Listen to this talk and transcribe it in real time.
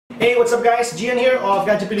Hey, what's up guys? Gian here of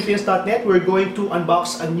GadgetPhilippines.net. We're going to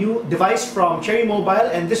unbox a new device from Cherry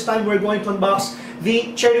Mobile, and this time we're going to unbox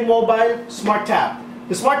the Cherry Mobile Smart Tab.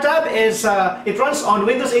 The Smart Tab is, it runs on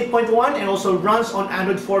Windows 8.1 and also runs on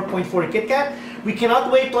Android 4.4 KitKat. We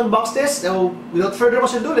cannot wait to unbox this, so without further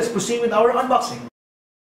ado, let's proceed with our unboxing.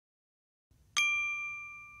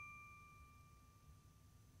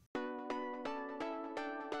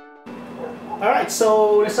 Alright,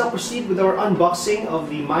 so let's now proceed with our unboxing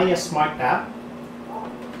of the MAIA Smart Tab.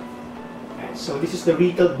 Okay, so this is the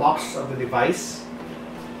retail box of the device.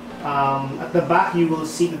 At the back you will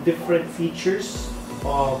see the different features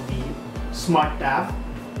of the Smart Tab.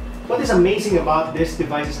 What is amazing about this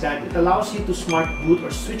device is that it allows you to smart boot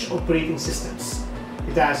or switch operating systems.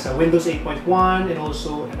 It has a Windows 8.1 and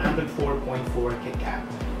also an Android 4.4 KitKat.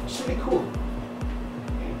 It's really cool.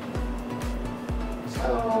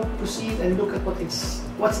 So proceed and look at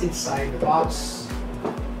what's inside the box.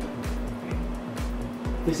 Okay.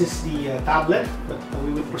 This is the tablet, but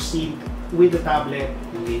we will proceed with the tablet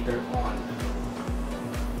later on.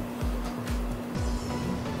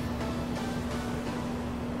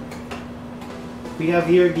 We have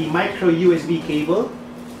here the micro USB cable.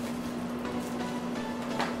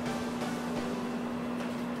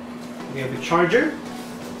 We have the charger.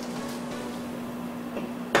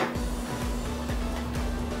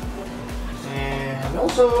 And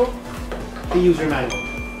also the user manual.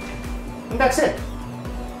 And that's it.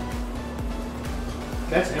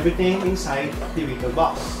 That's everything inside the retail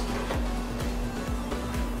box.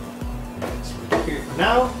 Let's put it here for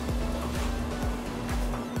now.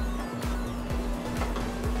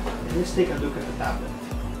 And let's take a look at the tablet.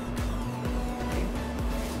 Okay.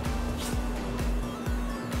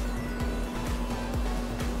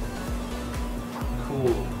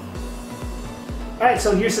 Cool. Alright,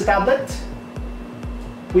 so here's the tablet.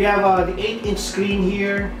 We have the 8-inch screen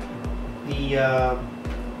here, the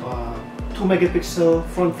 2-megapixel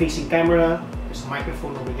front-facing camera. There's a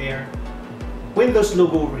microphone over there. Windows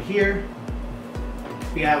logo over here.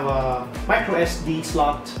 We have a micro SD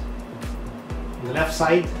slot on the left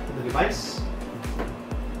side of the device.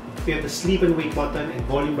 We have the sleep and wake button and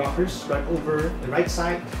volume rockers right over the right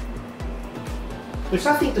side. There's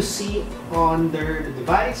nothing to see under the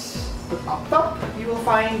device, but up top you will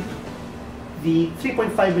find the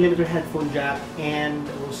 3.5mm headphone jack and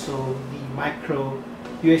also the micro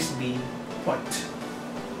USB port.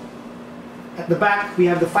 At the back, we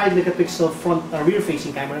have the 5-megapixel front rear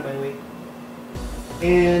facing camera, by the way.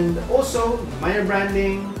 And also MAIA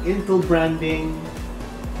branding, Intel branding,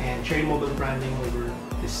 and Cherry Mobile branding over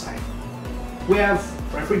this side. We have,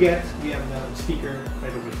 before I forget, we have the speaker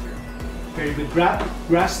right over here. Very good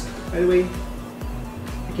grasp, by the way.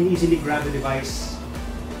 You can easily grab the device.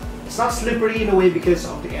 It's not slippery in a way because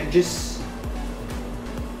of the edges.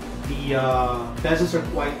 The bezels are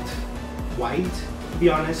quite wide, to be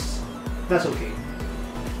honest. That's okay.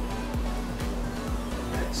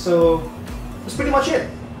 Right, so that's pretty much it.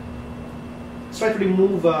 Let's try to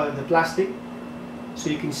remove the plastic so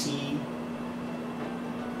you can see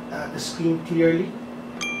the screen clearly.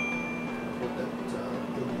 Hope that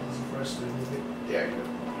it'll be easy for us to remove it. There you go.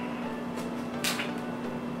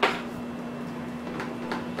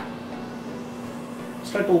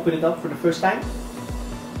 Try to open it up for the first time.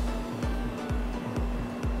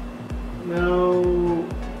 Now,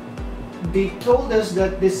 they told us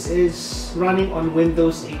that this is running on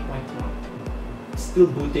Windows 8.1. It's still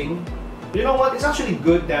booting. You know what? It's actually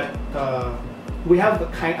good that we have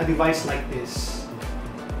a device like this.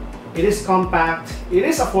 It is compact. It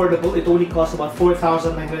is affordable. It only costs about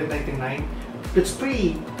 $4,999. It's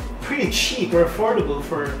pretty cheap or affordable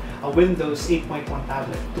for a Windows 8.1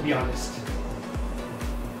 tablet, to be honest.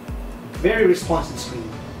 Very responsive screen.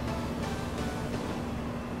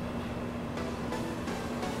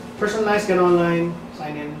 Personalize, get online,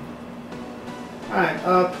 sign in. Alright,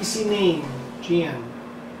 PC name, Gian.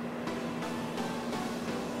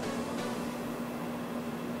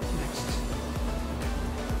 Next.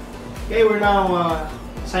 Okay, we're now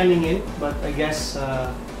signing in, but I guess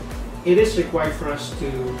it is required for us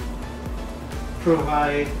to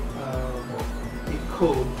provide a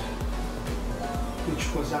code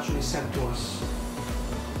which was actually sent to us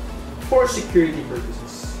for security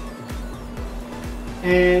purposes.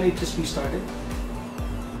 And it just restarted.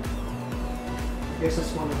 I guess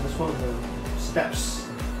that's one of the steps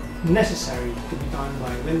necessary to be done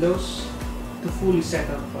by Windows to fully set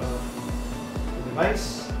up the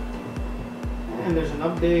device. And there's an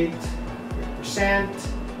update, 30%.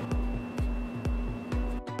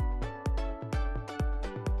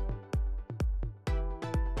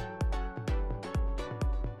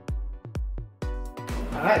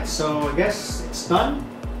 Alright, so I guess it's done.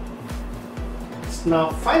 It's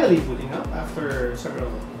now finally booting up after several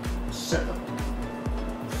setup.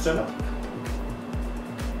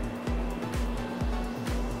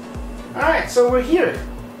 Alright, so we're here.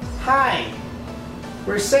 Hi.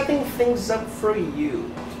 We're setting things up for you.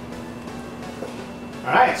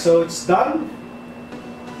 Alright, so it's done.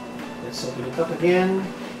 Let's open it up again.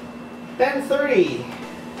 10:30.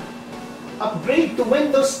 Upgrade to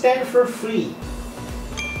Windows 10 for free.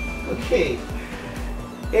 Okay.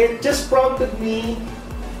 It just prompted me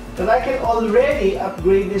that I can already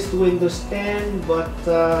upgrade this to Windows 10, but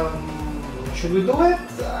should we do it?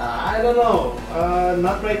 I don't know.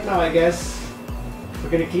 Not right now, I guess.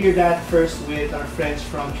 We're gonna clear that first with our friends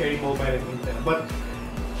from Cherry Mobile and Intel. But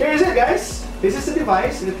here is it, guys. This is the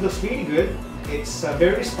device. It looks really good. It's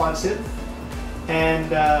very responsive,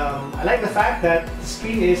 and I like the fact that the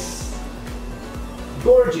screen is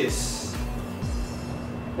gorgeous.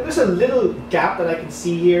 There's a little gap that I can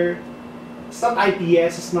see here. It's not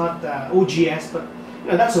IPS, it's not OGS, but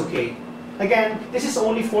that's okay. Again, this is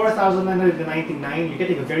only $4,999. You're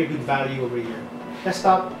getting a very good value over here.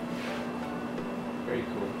 Desktop, very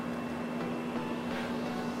cool.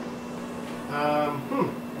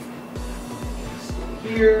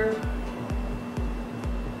 Here,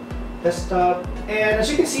 desktop, and as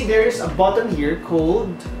you can see, there is a button here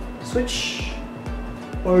called switch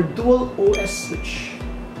or dual OS switch,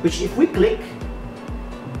 which if we click,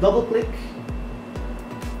 double click,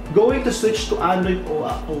 going to switch to Android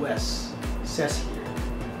OS, says here.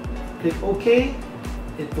 Click OK,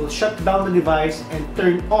 it will shut down the device and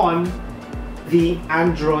turn on the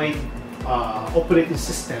Android operating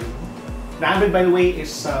system. The Android, by the way,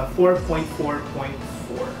 is 4.4.4.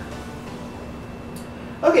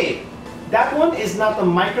 Okay, that one is not a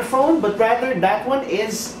microphone, but rather that one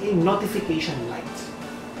is a notification light.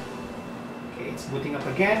 Okay, it's booting up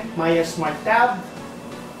again. MAIA Smart Tab.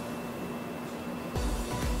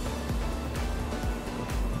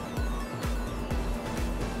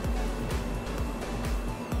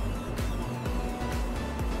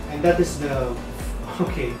 And that is the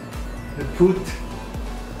boot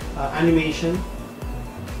animation. And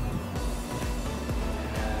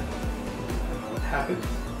I don't know what happened.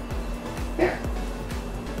 There.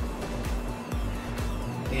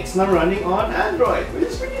 It's now running on Android, which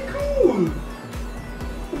is pretty cool.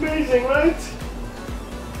 Amazing, right?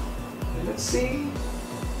 And let's see.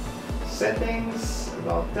 Settings,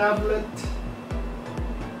 about tablet.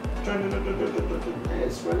 It's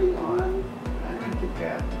running on Android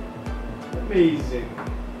Cat. Amazing.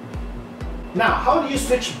 Now, how do you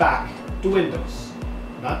switch back to Windows?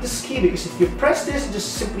 Not this key, because if you press this, it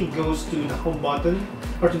just simply goes to the home button,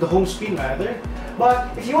 or to the home screen rather.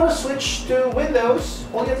 But if you want to switch to Windows,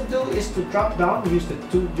 all you have to do is to drop down, use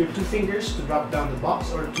your two fingers to drop down the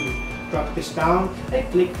box, or to drop this down and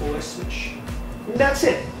click OS switch. And that's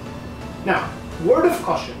it. Now, word of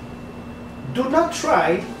caution, do not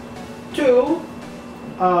try to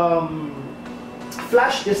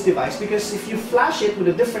flash this device, because if you flash it with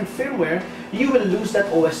a different firmware, you will lose that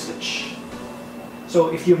OS switch.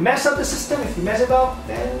 So if you mess up the system, if you mess it up,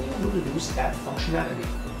 then you will lose that functionality.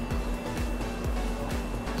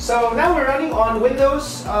 So now we're running on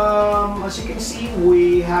Windows. As you can see,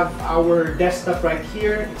 we have our desktop right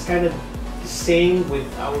here. It's kind of the same with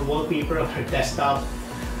our wallpaper of our desktop,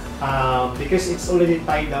 because it's already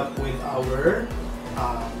tied up with our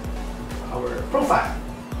profile.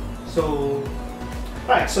 So,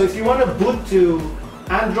 right. So if you want to boot to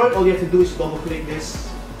Android, all you have to do is double click this,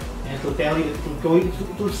 and it will tell you that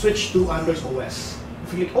it will switch to Android OS.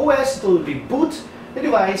 If you click OS, it will reboot the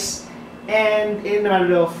device, and in a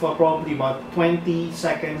matter of probably about 20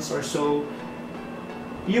 seconds or so,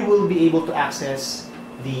 you will be able to access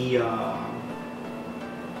the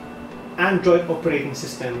Android operating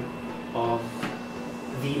system of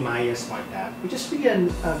the MAIA Smart Tab, which is really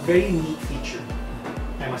a very neat feature,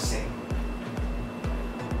 I must say.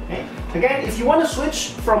 Okay. Again, if you want to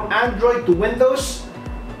switch from Android to Windows,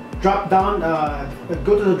 go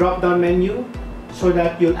to the drop-down menu so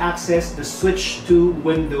that you'll access the switch to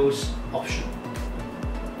Windows option.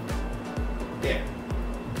 There.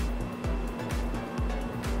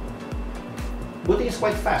 Booting is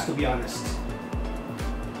quite fast, to be honest.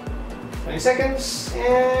 20 seconds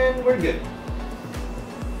and we're good.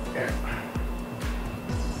 There.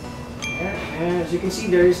 And as you can see,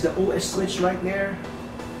 there is the OS switch right there.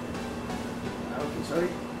 Okay, sorry.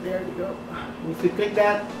 There you go. If you click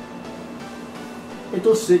that, it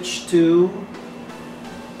will switch to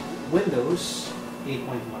Windows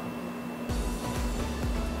 8.1.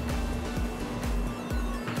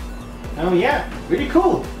 Oh yeah, really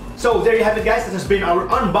cool. So there you have it, guys. That has been our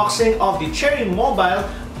unboxing of the Cherry Mobile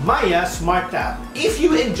MAIA Smart Tab. If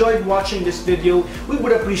you enjoyed watching this video, we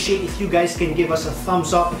would appreciate if you guys can give us a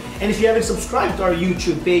thumbs up. And if you haven't subscribed to our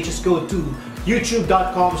YouTube page, just go to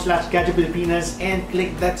youtube.com/GadgetPilipinas and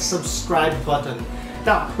click that subscribe button.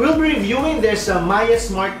 Now, we'll be reviewing this MAIA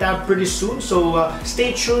Smart Tab pretty soon, so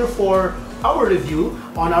stay tuned for our review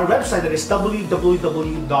on our website, that is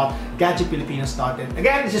www.gadgetpilipinas.in.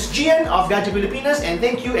 Again, this is Gian of Gadget Pilipinas, and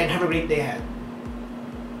thank you and have a great day ahead.